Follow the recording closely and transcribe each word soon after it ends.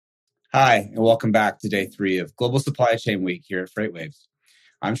Hi, and welcome back to day 3 of Global Supply Chain Week here at FreightWaves.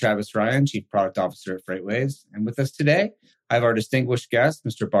 I'm Travis Ryan, Chief Product Officer at FreightWaves, and with us today, I have our distinguished guest,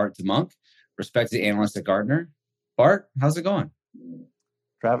 Mr. Bart DeMonk, respected analyst at Gartner. Bart, how's it going?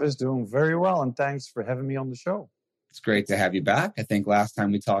 Travis, doing very well, and thanks for having me on the show. It's great to have you back. I think last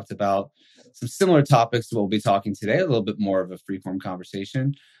time we talked about some similar topics to what we'll be talking today, a little bit more of a free-form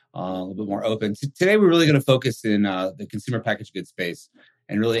conversation, a little bit more open. Today, we're really going to focus in the consumer packaged goods space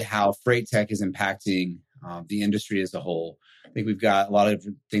and really how FreightTech is impacting the industry as a whole. I think we've got a lot of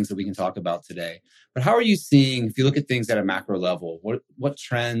different things that we can talk about today. But how are you seeing, if you look at things at a macro level, what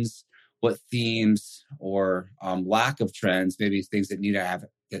trends, what themes, or lack of trends, maybe things that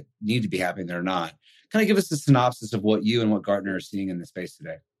need to be happening that are not? Kind of give us a synopsis of what you and what Gartner are seeing in the space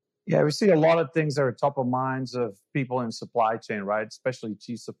today. Yeah, we see a lot of things that are top of minds of people in supply chain, right? Especially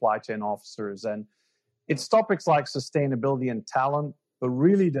chief supply chain officers. And it's topics like sustainability and talent, but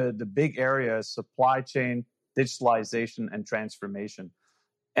really the big area is supply chain, digitalization, and transformation.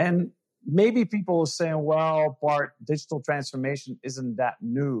 And maybe people are saying, well, Bart, digital transformation isn't that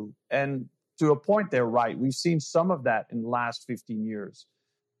new. And to a point, they're right. We've seen some of that in the last 15 years.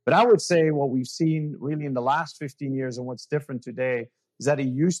 But I would say what we've seen really in the last 15 years and what's different today is that it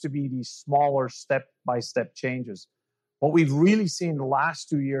used to be these smaller step-by-step changes. What we've really seen in the last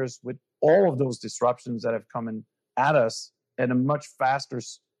 2 years with all of those disruptions that have come in at us at a much faster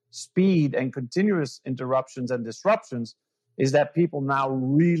speed and continuous interruptions and disruptions is that people now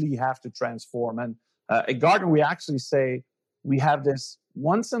really have to transform. And at Gartner, we actually say we have this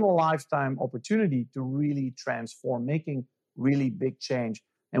once-in-a-lifetime opportunity to really transform, making really big change.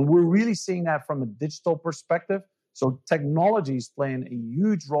 And we're really seeing that from a digital perspective. So technology is playing a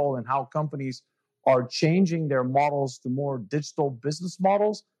huge role in how companies are changing their models to more digital business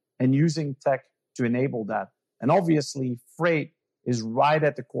models and using tech to enable that. And obviously, freight is right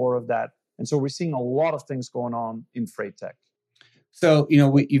at the core of that. And so we're seeing a lot of things going on in FreightTech. So,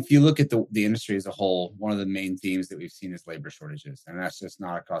 if you look at the industry as a whole, one of the main themes that we've seen is labor shortages. And that's just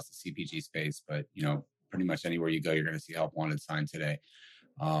not across the CPG space, but, pretty much anywhere you go, you're going to see help wanted sign today.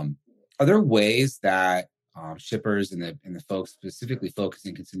 Are there ways that shippers and the folks specifically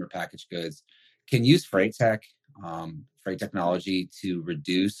focusing consumer packaged goods can use freight technology to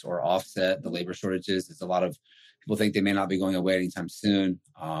reduce or offset the labor shortages? There's a lot of people think they may not be going away anytime soon.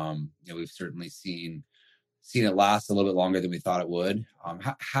 We've certainly seen it last a little bit longer than we thought it would.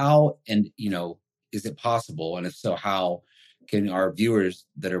 How is it possible? And if so, how can our viewers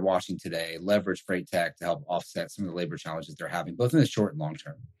that are watching today leverage freight tech to help offset some of the labor challenges they're having, both in the short and long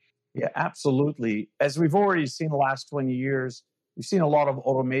term? Yeah, absolutely. As we've already seen the last 20 years, we've seen a lot of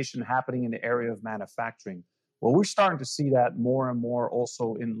automation happening in the area of manufacturing. Well, we're starting to see that more and more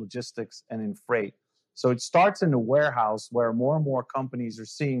also in logistics and in freight. So it starts in the warehouse where more and more companies are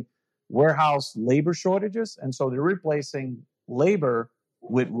seeing warehouse labor shortages. And so they're replacing labor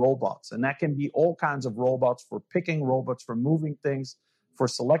with robots. And that can be all kinds of robots for picking, robots for moving things, for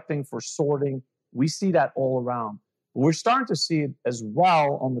selecting, for sorting. We see that all around. We're starting to see it as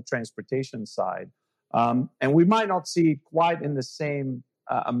well on the transportation side. And we might not see it quite in the same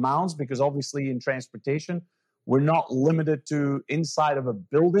amounts because obviously in transportation, we're not limited to inside of a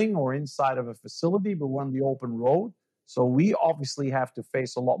building or inside of a facility, but we're on the open road. So we obviously have to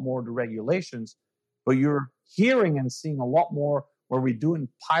face a lot more of the regulations, but you're hearing and seeing a lot more where we're doing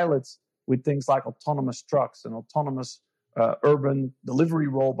pilots with things like autonomous trucks and autonomous urban delivery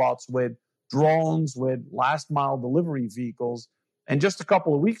robots with drones, with last mile delivery vehicles. And just a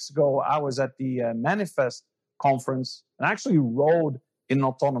couple of weeks ago, I was at the Manifest conference and actually rode in an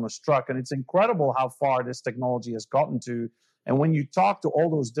autonomous truck. And it's incredible how far this technology has gotten to. And when you talk to all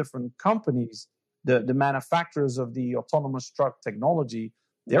those different companies, the manufacturers of the autonomous truck technology,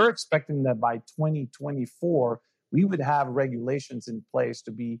 they're expecting that by 2024, we would have regulations in place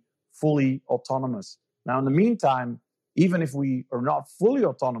to be fully autonomous. Now, in the meantime, even if we are not fully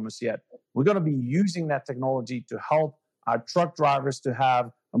autonomous yet, we're going to be using that technology to help our truck drivers to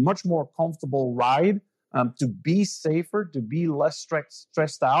have a much more comfortable ride, to be safer, to be less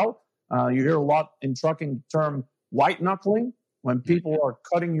stressed out. You hear a lot in trucking the term white knuckling, when people are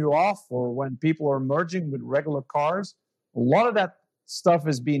cutting you off or when people are merging with regular cars. A lot of that stuff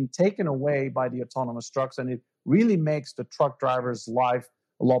is being taken away by the autonomous trucks, and it really makes the truck driver's life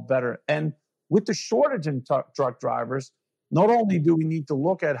a lot better. And with the shortage in truck drivers, not only do we need to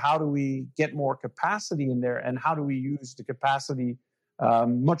look at how do we get more capacity in there and how do we use the capacity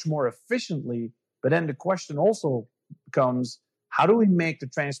much more efficiently, but then the question also becomes, how do we make the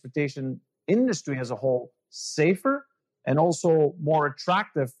transportation industry as a whole safer and also more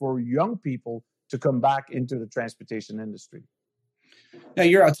attractive for young people to come back into the transportation industry? Now,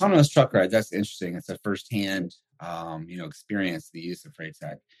 your autonomous truck ride, that's interesting. It's a firsthand, experience, the use of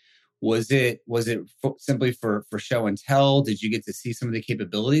FreightTech. Was it simply for show and tell? Did you get to see some of the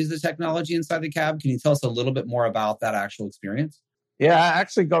capabilities of the technology inside the cab? Can you tell us a little bit more about that actual experience? Yeah, I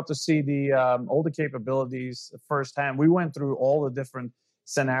actually got to see the all the capabilities firsthand. We went through all the different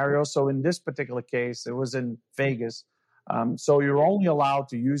scenarios. So in this particular case, it was in Vegas. So you're only allowed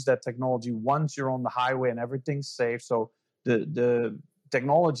to use that technology once you're on the highway and everything's safe. So the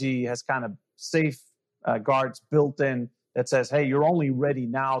technology has kind of safe guards built in that says, hey, you're only ready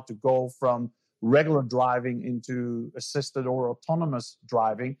now to go from regular driving into assisted or autonomous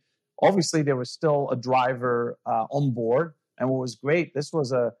driving. Obviously, there was still a driver on board. And what was great, this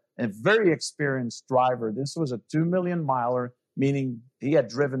was a very experienced driver. This was a 2 million miler, meaning he had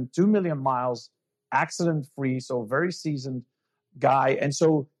driven 2 million miles accident free. So, very seasoned guy. And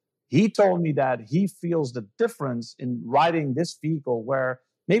so he told me that he feels the difference in riding this vehicle where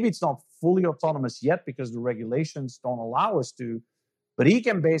maybe it's not fully autonomous yet because the regulations don't allow us to, but he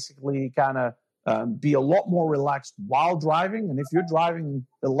can basically kind of be a lot more relaxed while driving. And if you're driving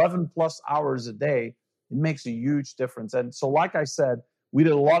 11 plus hours a day, it makes a huge difference. And so, like I said, we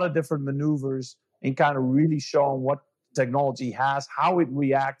did a lot of different maneuvers and kind of really showing what technology has, how it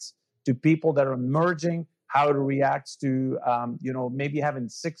reacts to people that are emerging, how it reacts to, maybe having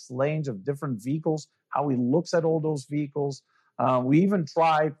 6 lanes of different vehicles, how he looks at all those vehicles. We even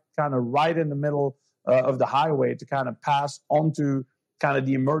tried kind of right in the middle of the highway to kind of pass onto kind of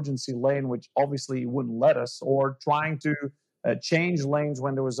the emergency lane, which obviously wouldn't let us, or trying to change lanes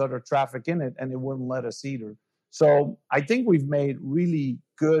when there was other traffic in it, and it wouldn't let us either. So I think we've made really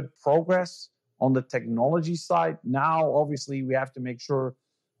good progress on the technology side. Now, obviously, we have to make sure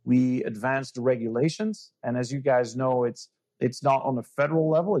we advance the regulations. And as you guys know, it's not on a federal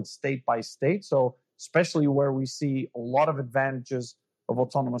level, it's state by state. So especially where we see a lot of advantages of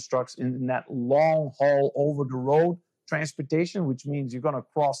autonomous trucks in that long haul over the road transportation, which means you're going to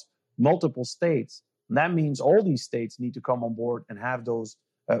cross multiple states. And that means all these states need to come on board and have those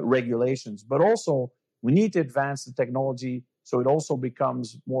regulations. But also, we need to advance the technology so it also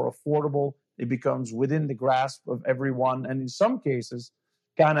becomes more affordable. It becomes within the grasp of everyone. And in some cases,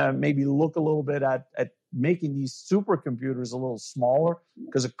 kind of maybe look a little bit at making these supercomputers a little smaller.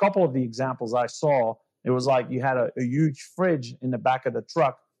 Because a couple of the examples I saw, it was like you had a huge fridge in the back of the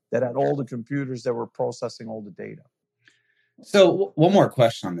truck that had all the computers that were processing all the data. So one more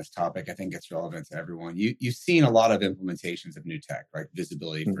question on this topic. I think it's relevant to everyone. You've seen a lot of implementations of new tech, right?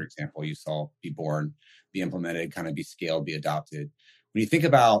 Visibility, for example, you saw be born, be implemented, kind of be scaled, be adopted. When you think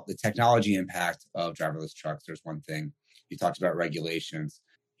about the technology impact of driverless trucks, there's one thing. You talked about regulations.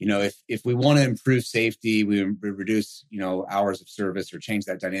 If we want to improve safety, we reduce, hours of service or change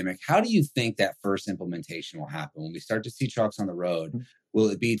that dynamic. How do you think that first implementation will happen when we start to see trucks on the road? Will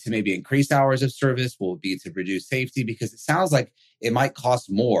it be to maybe increase hours of service? Will it be to reduce safety? Because it sounds like it might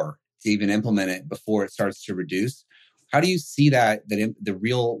cost more to even implement it before it starts to reduce. How do you see that the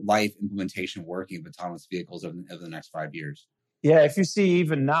real life implementation working of autonomous vehicles over the next 5 years? Yeah, if you see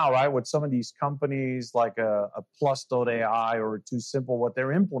even now, right, with some of these companies like a Plus.ai or Too Simple, what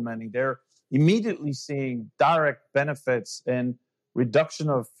they're implementing, they're immediately seeing direct benefits in reduction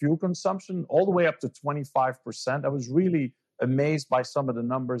of fuel consumption all the way up to 25%. I was really amazed by some of the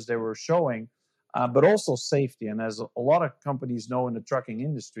numbers they were showing, but also safety. And as a lot of companies know in the trucking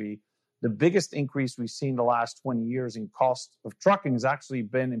industry, the biggest increase we've seen the last 20 years in cost of trucking has actually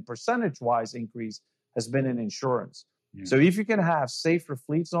been in percentage-wise increase has been in insurance. So if you can have safer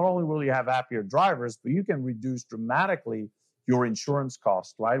fleets, not only will you have happier drivers, but you can reduce dramatically your insurance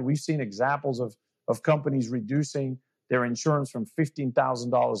cost, right? We've seen examples of companies reducing their insurance from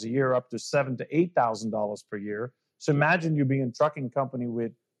 $15,000 a year up to $7,000 to $8,000 per year. So imagine you being a trucking company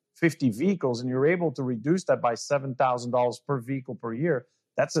with 50 vehicles and you're able to reduce that by $7,000 per vehicle per year.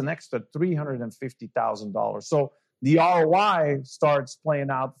 That's an extra $350,000. So the ROI starts playing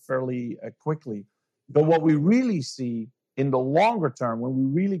out fairly quickly. But what we really see in the longer term, when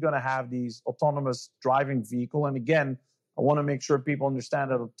we're really going to have these autonomous driving vehicle, and again, I want to make sure people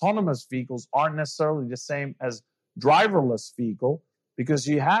understand that autonomous vehicles aren't necessarily the same as driverless vehicle, because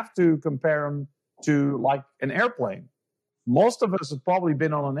you have to compare them to like an airplane. Most of us have probably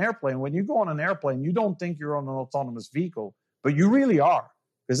been on an airplane. When you go on an airplane, you don't think you're on an autonomous vehicle, but you really are,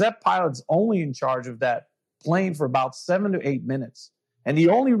 because that pilot's only in charge of that plane for about 7 to 8 minutes. And the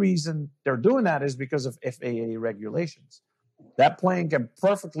only reason they're doing that is because of FAA regulations. That plane can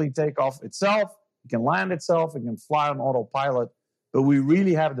perfectly take off itself, it can land itself, it can fly on autopilot, but we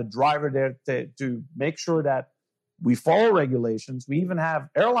really have the driver there to make sure that we follow regulations. We even have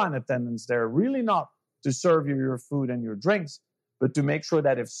airline attendants there, really not to serve you your food and your drinks, but to make sure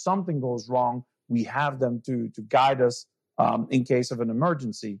that if something goes wrong, we have them to guide us in case of an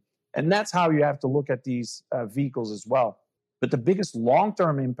emergency. And that's how you have to look at these vehicles as well. But the biggest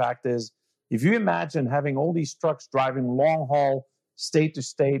long-term impact is if you imagine having all these trucks driving long haul, state to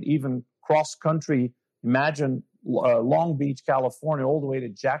state, even cross country, imagine Long Beach, California, all the way to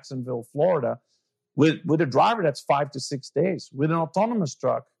Jacksonville, Florida, with a driver that's 5 to 6 days. With an autonomous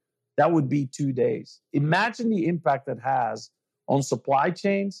truck, that would be 2 days. Imagine the impact that has on supply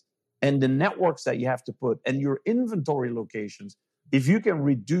chains and the networks that you have to put and your inventory locations if you can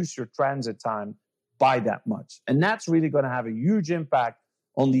reduce your transit time by that much. And that's really going to have a huge impact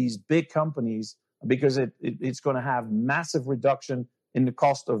on these big companies because it's going to have massive reduction in the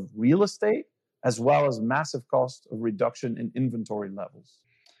cost of real estate as well as massive cost of reduction in inventory levels.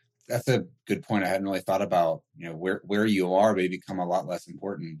 That's a good point. I hadn't really thought about, where you are may become a lot less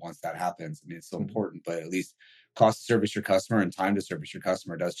important once that happens. I mean, it's still important, but at least cost to service your customer and time to service your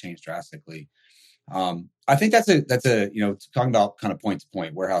customer does change drastically. I think that's a talking about kind of point to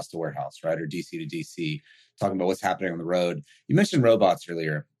point, warehouse to warehouse, right? Or DC to DC, talking about what's happening on the road. You mentioned robots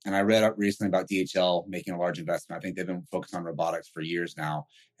earlier, and I read up recently about DHL making a large investment. I think they've been focused on robotics for years now,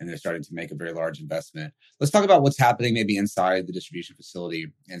 and they're starting to make a very large investment. Let's talk about what's happening maybe inside the distribution facility,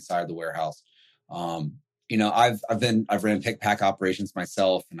 inside the warehouse. I've ran pick pack operations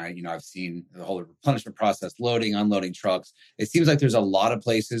myself, and I've seen the whole replenishment process, loading, unloading trucks. It seems like there's a lot of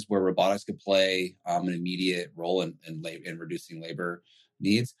places where robotics could play an immediate role in reducing labor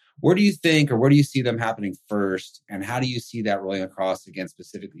needs. Where do you think, or where do you see them happening first, and how do you see that rolling across again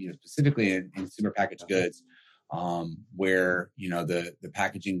specifically in consumer packaged goods, where the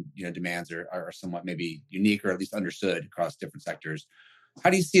packaging demands are somewhat maybe unique or at least understood across different sectors? How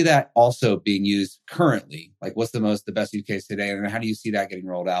do you see that also being used currently? Like, what's the best use case today, and how do you see that getting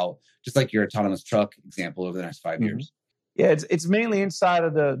rolled out? Just like your autonomous truck example over the next 5 years. Yeah, it's mainly inside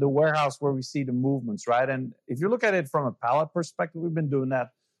of the warehouse where we see the movements, right? And if you look at it from a pallet perspective, we've been doing that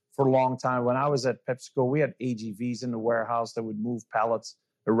for a long time. When I was at PepsiCo, we had AGVs in the warehouse that would move pallets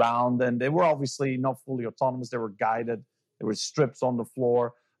around, and they were obviously not fully autonomous. They were guided. There were strips on the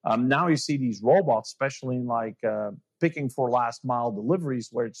floor. Now you see these robots, especially in like picking for last mile deliveries,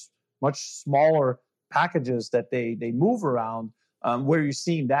 where it's much smaller packages that they move around, where you're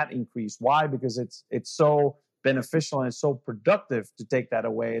seeing that increase. Why? Because it's so beneficial and it's so productive to take that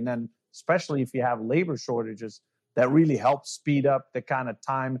away. And then especially if you have labor shortages, that really helps speed up the kind of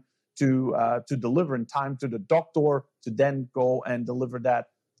time to deliver and time to the dock door to then go and deliver that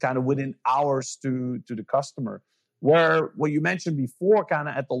kind of within hours to the customer. Where what you mentioned before, kind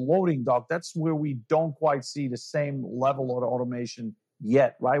of at the loading dock, that's where we don't quite see the same level of automation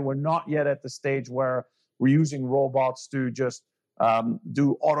yet, right? We're not yet at the stage where we're using robots to just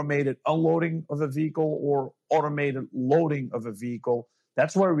do automated unloading of a vehicle or automated loading of a vehicle.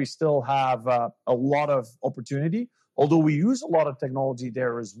 That's where we still have a lot of opportunity, although we use a lot of technology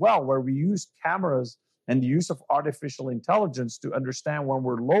there as well, where we use cameras and the use of artificial intelligence to understand when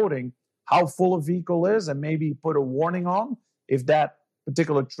we're loading how full a vehicle is and maybe put a warning on if that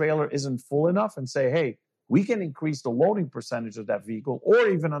particular trailer isn't full enough and say, hey, we can increase the loading percentage of that vehicle, or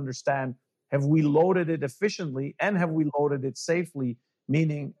even understand, have we loaded it efficiently and have we loaded it safely?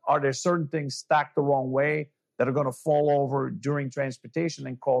 Meaning, are there certain things stacked the wrong way that are going to fall over during transportation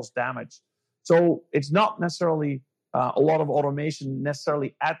and cause damage? So it's not necessarily a lot of automation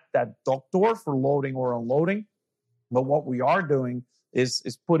necessarily at that dock door for loading or unloading, but what we are doing is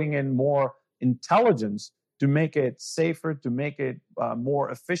putting in more intelligence to make it safer, to make it more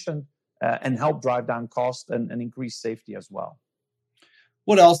efficient, and help drive down cost and increase safety as well.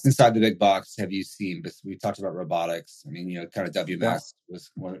 What else inside the big box have you seen? We talked about robotics. I mean, kind of WMS was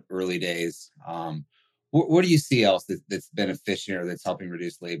one of the early days. What do you see else that's beneficial or that's helping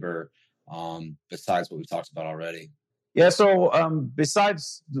reduce labor besides what we talked about already? Yeah, so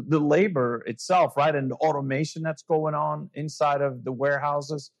besides the labor itself, right, and the automation that's going on inside of the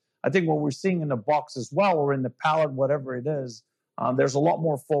warehouses, I think what we're seeing in the box as well, or in the pallet, whatever it is, there's a lot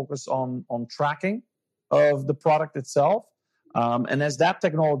more focus on tracking of the product itself. And as that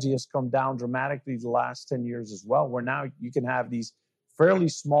technology has come down dramatically the last 10 years as well, where now you can have these fairly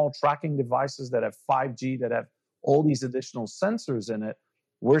small tracking devices that have 5G, that have all these additional sensors in it,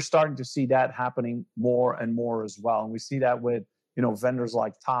 we're starting to see that happening more and more as well. And we see that with, vendors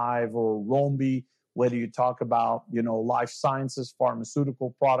like Tive or Rombi, whether you talk about, life sciences,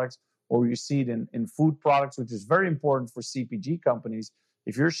 pharmaceutical products, or you see it in food products, which is very important for CPG companies.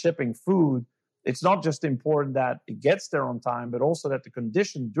 If you're shipping food, it's not just important that it gets there on time, but also that the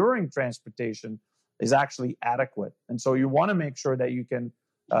condition during transportation is actually adequate. And so you want to make sure that you can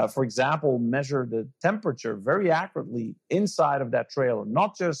for example, measure the temperature very accurately inside of that trailer,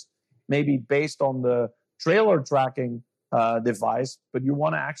 not just maybe based on the trailer tracking device, but you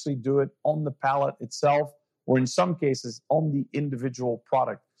want to actually do it on the pallet itself, or in some cases on the individual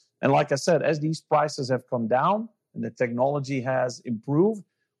product. And like I said, as these prices have come down and the technology has improved,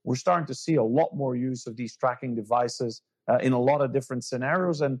 we're starting to see a lot more use of these tracking devices in a lot of different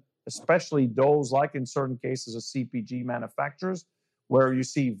scenarios, and especially those, like in certain cases of CPG manufacturers, where you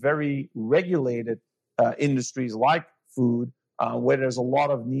see very regulated industries like food, where there's a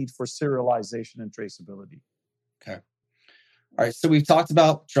lot of need for serialization and traceability. Okay. All right. So we've talked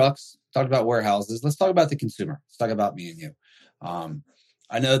about trucks, talked about warehouses. Let's talk about the consumer. Let's talk about me and you.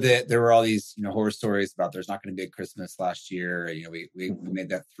 I know that there were all these, horror stories about there's not going to be a Christmas last year. We made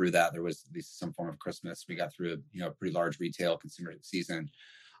that through that. There was at least some form of Christmas. We got through a pretty large retail consumer season.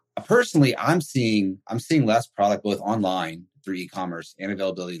 Personally, I'm seeing less product both online through e-commerce and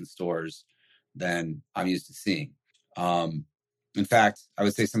availability in stores than I'm used to seeing. In fact, I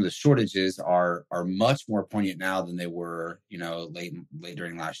would say some of the shortages are much more poignant now than they were, late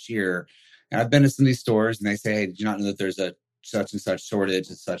during last year. And I've been to some of these stores and they say, hey, did you not know that there's a such and such shortage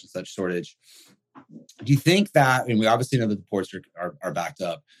and such shortage? Do you think that, and we obviously know that the ports are backed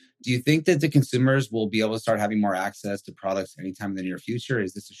up, do you think that the consumers will be able to start having more access to products anytime in the near future?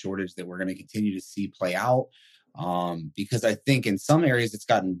 Is this a shortage that we're going to continue to see play out? Because I think in some areas it's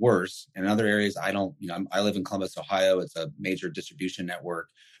gotten worse. And in other areas, I live in Columbus, Ohio. It's a major distribution network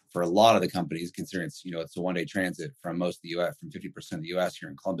for a lot of the companies, considering it's a one-day transit from most of the U.S., from 50% of the U.S. here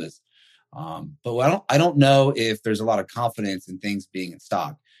in Columbus. But I don't know if there's a lot of confidence in things being in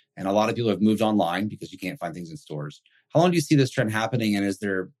stock. And a lot of people have moved online because you can't find things in stores. How long do you see this trend happening? And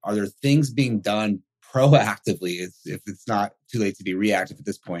are there things being done proactively, if it's not too late to be reactive at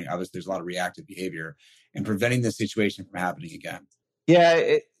this point? Obviously, there's a lot of reactive behavior in preventing this situation from happening again.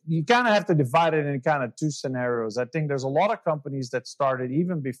 Yeah, you kind of have to divide it in kind of two scenarios. I think there's a lot of companies that started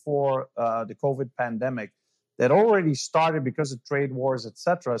even before the COVID pandemic that already started, because of trade wars, et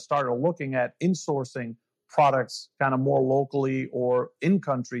cetera, started looking at insourcing products kind of more locally or in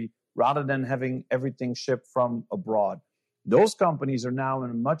country rather than having everything shipped from abroad. Those companies are now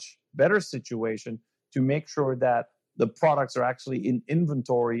in a much better situation to make sure that the products are actually in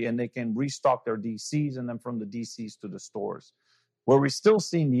inventory and they can restock their DCs and then from the DCs to the stores. Where we're still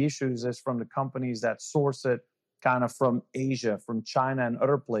seeing the issues is from the companies that source it kind of from Asia, from China and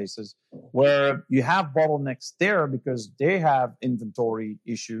other places, where you have bottlenecks there because they have inventory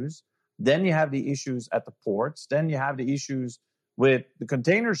issues. Then you have the issues at the ports. Then you have the issues with the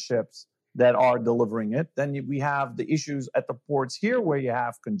container ships that are delivering it. Then we have the issues at the ports here where you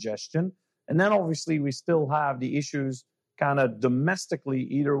have congestion. And then obviously we still have the issues kind of domestically,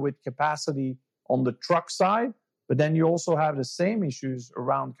 either with capacity on the truck side, but then you also have the same issues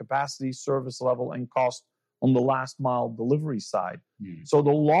around capacity, service level, and cost on the last mile delivery side. So the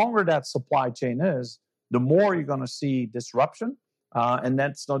longer that supply chain is, the more you're going to see disruption. And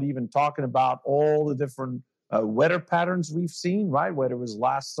that's not even talking about all the different weather patterns we've seen, right? Whether it was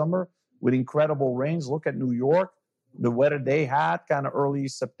last summer with incredible rains. Look at New York, the weather they had kind of early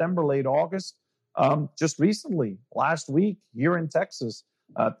September, late August. Just recently, last week here in Texas,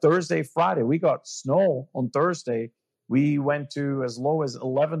 Thursday, Friday, we got snow on Thursday. We went to as low as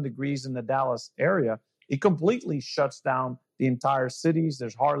 11 degrees in the Dallas area. It completely shuts down the entire cities.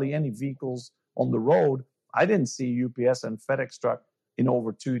 There's hardly any vehicles on the road. I didn't see UPS and FedEx truck in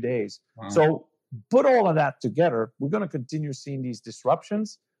over 2 days. Wow. So put all of that together, we're going to continue seeing these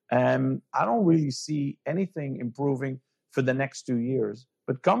disruptions. And I don't really see anything improving for the next 2 years.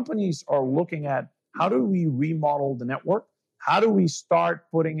 But companies are looking at, how do we remodel the network? How do we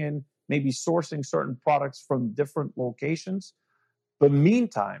start putting in, maybe sourcing certain products from different locations? But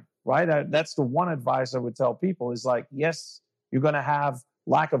meantime, right, that's the one advice I would tell people is like, yes, you're going to have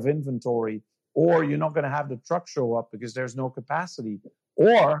lack of inventory, or you're not going to have the truck show up because there's no capacity,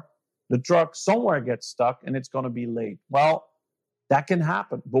 or the truck somewhere gets stuck and it's going to be late. Well, that can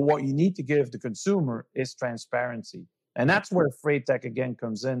happen. But what you need to give the consumer is transparency. And that's where FreightTech again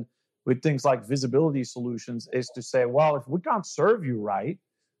comes in with things like visibility solutions, is to say, well, if we can't serve you right,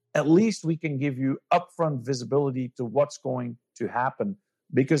 at least we can give you upfront visibility to what's going to happen.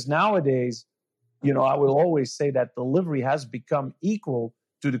 Because nowadays, I will always say that delivery has become equal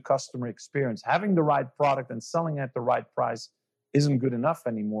to the customer experience. Having the right product and selling at the right price isn't good enough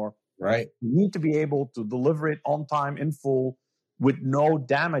anymore. Right. You need to be able to deliver it on time, in full, with no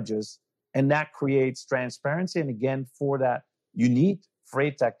damages. And that creates transparency. And again, for that, you need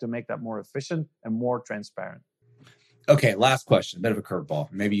FreightTech to make that more efficient and more transparent. Okay, last question, a bit of a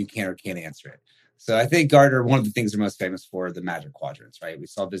curveball. Maybe you can or can't answer it. So I think Gartner, one of the things they're most famous for are the Magic Quadrants, right? We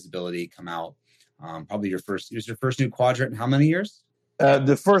saw visibility come out. Probably your first new quadrant in how many years?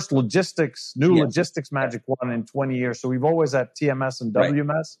 The first logistics Magic One in 20 years. So we've always had TMS and WMS.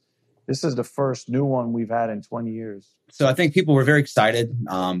 Right. This is the first new one we've had in 20 years. So I think people were very excited.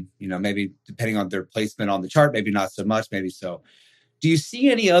 Maybe depending on their placement on the chart, maybe not so much, maybe so. Do you see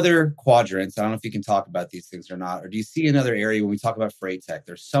any other quadrants? I don't know if you can talk about these things or not. Or do you see another area when we talk about FreightTech?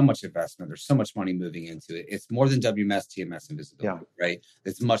 There's so much investment. There's so much money moving into it. It's more than WMS, TMS, and visibility, right?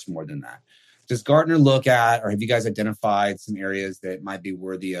 It's much more than that. Does Gartner look at, or have you guys identified some areas that might be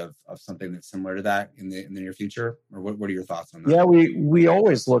worthy of something that's similar to that in the near future? Or what are your thoughts on that? Yeah, we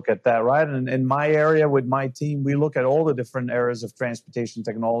always look at that, right? And in my area with my team, we look at all the different areas of transportation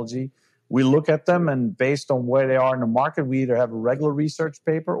technology. We look at them, and based on where they are in the market, we either have a regular research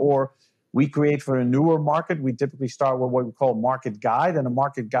paper or we create for a newer market. We typically start with what we call a market guide, and a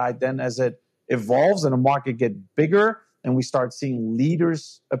market guide then as it evolves and the market gets bigger and we start seeing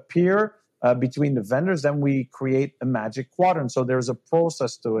leaders appear between the vendors, then we create a Magic Quadrant. So there's a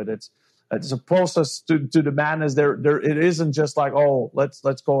process to it. It's a process to the madness. There it isn't just like, oh, let's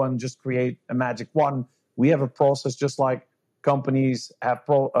go and just create a Magic Quadrant. We have a process just like companies have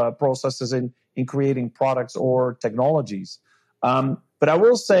processes in creating products or technologies. But I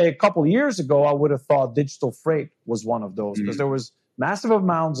will say a couple of years ago, I would have thought digital freight was one of those because there was massive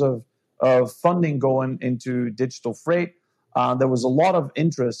amounts of funding going into digital freight. There was a lot of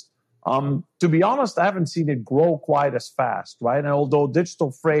interest. To be honest, I haven't seen it grow quite as fast, right? And although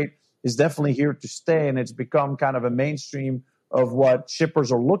digital freight is definitely here to stay and it's become kind of a mainstream of what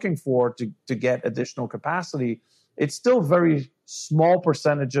shippers are looking for to get additional capacity, it's still very small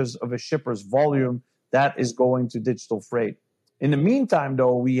percentages of a shipper's volume that is going to digital freight. In the meantime,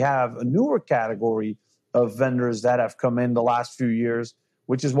 though, we have a newer category of vendors that have come in the last few years,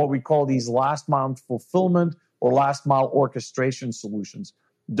 which is what we call these last mile fulfillment or last mile orchestration solutions.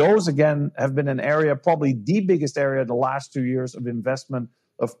 Those, again, have been an area, probably the biggest area the last 2 years of investment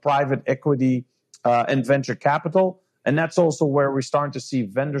of private equity and venture capital. And that's also where we're starting to see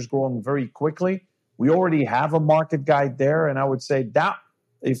vendors growing very quickly. We already have a market guide there. And I would say that,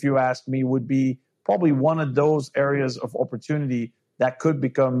 if you ask me, would be probably one of those areas of opportunity that could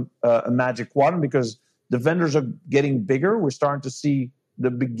become a Magic Quadrant because the vendors are getting bigger. We're starting to see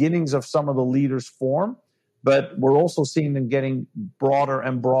the beginnings of some of the leaders form. But we're also seeing them getting broader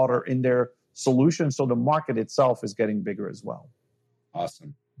and broader in their solutions. So the market itself is getting bigger as well.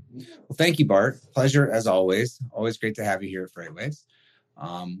 Awesome. Well, thank you, Bart. Pleasure as always. Always great to have you here at FreightWaves.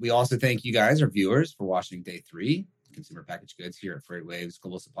 We also thank you guys, our viewers, for watching day 3, Consumer Packaged Goods here at FreightWaves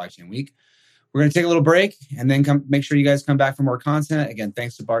Global Supply Chain Week. We're going to take a little break and then make sure you guys come back for more content. Again,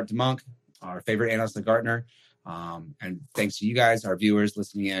 thanks to Bart DeMonk, our favorite analyst at Gartner. And thanks to you guys, our viewers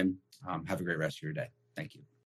listening in. Have a great rest of your day. Thank you.